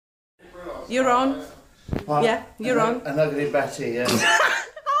You're on. What? Yeah, you're on. An ugly Betty, yeah.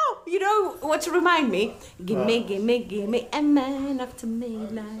 Oh, you know what to remind me? Gimme, gimme, gimme a man after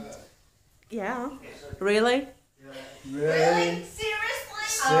midnight. Yeah. Really? Really? Seriously?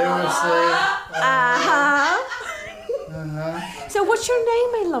 Seriously? So what's your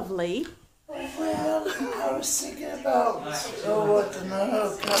name, my lovely? Well, I was thinking about, oh, I don't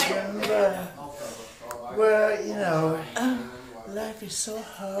know, I can't remember. Well, you know, life is so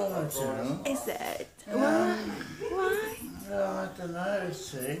hard, you know. Is it? Why? Why? Well, I don't know,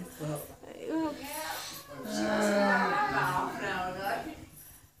 see, but...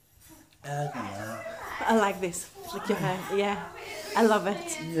 I don't know. I like this. Flick your hair. Yeah. I love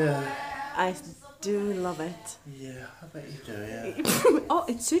it. Yeah. I do love it. Yeah, I bet you do, yeah. Oh,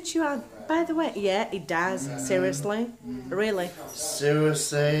 it suits you out. By the way, yeah, it does. Seriously? Really?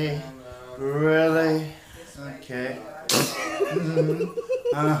 Seriously? Really? Okay.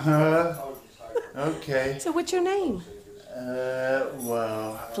 Okay. So what's your name?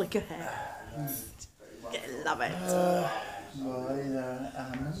 Well... Flick your hair. I love it. Well, you know,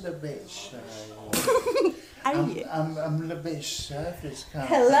 I'm a little bit shy. Are you? I'm a little bit shy.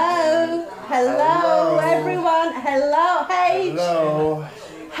 Hello, everyone. Hello, Hage. Hello.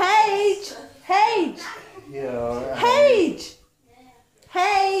 Hage. Yeah. Hage.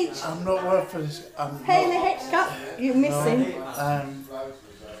 I'm not worth for this. Hey, Scott, you're missing.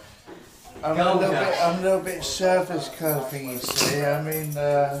 I'm a little bit surface kind of thing, you see. I mean,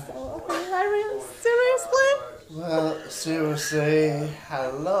 Seriously? well, seriously,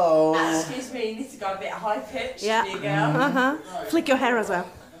 hello. Excuse me, you need to go a bit high pitch. Yeah. There you go. Flick your hair as well.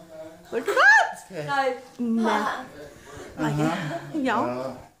 Look at that. Okay. No. Nah. Like it.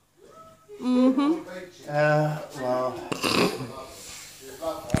 Yeah. Well,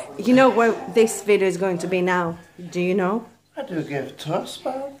 You know where this video is going to be now? Do you know? I do give a toss,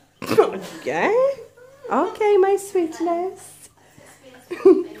 man. Okay. Okay, my sweetness.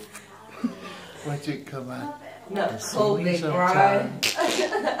 Would you come out? No, See cool me big bro. sometime?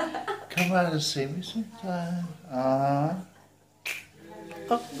 Come out and see me sometime. Oh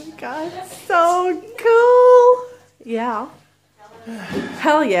my god, so cool. Yeah.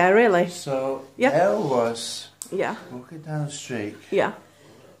 Hell yeah, really. So, Yeah. there was Yeah. walking down the street, Yeah.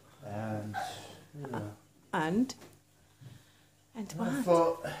 and, you know, And I what?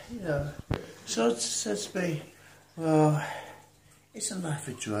 thought, you know, so it says to me, well, isn't life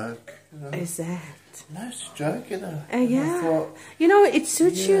a joke? You know? Is that? Life's a joke, you know. And I Yeah. thought, You know, it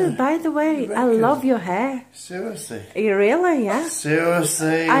suits you. Yeah. By the way, You I reckon? love your hair. seriously. You really? Yeah.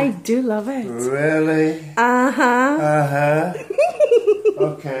 Seriously? I do love it. Really? Uh-huh. Uh-huh.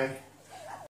 Okay.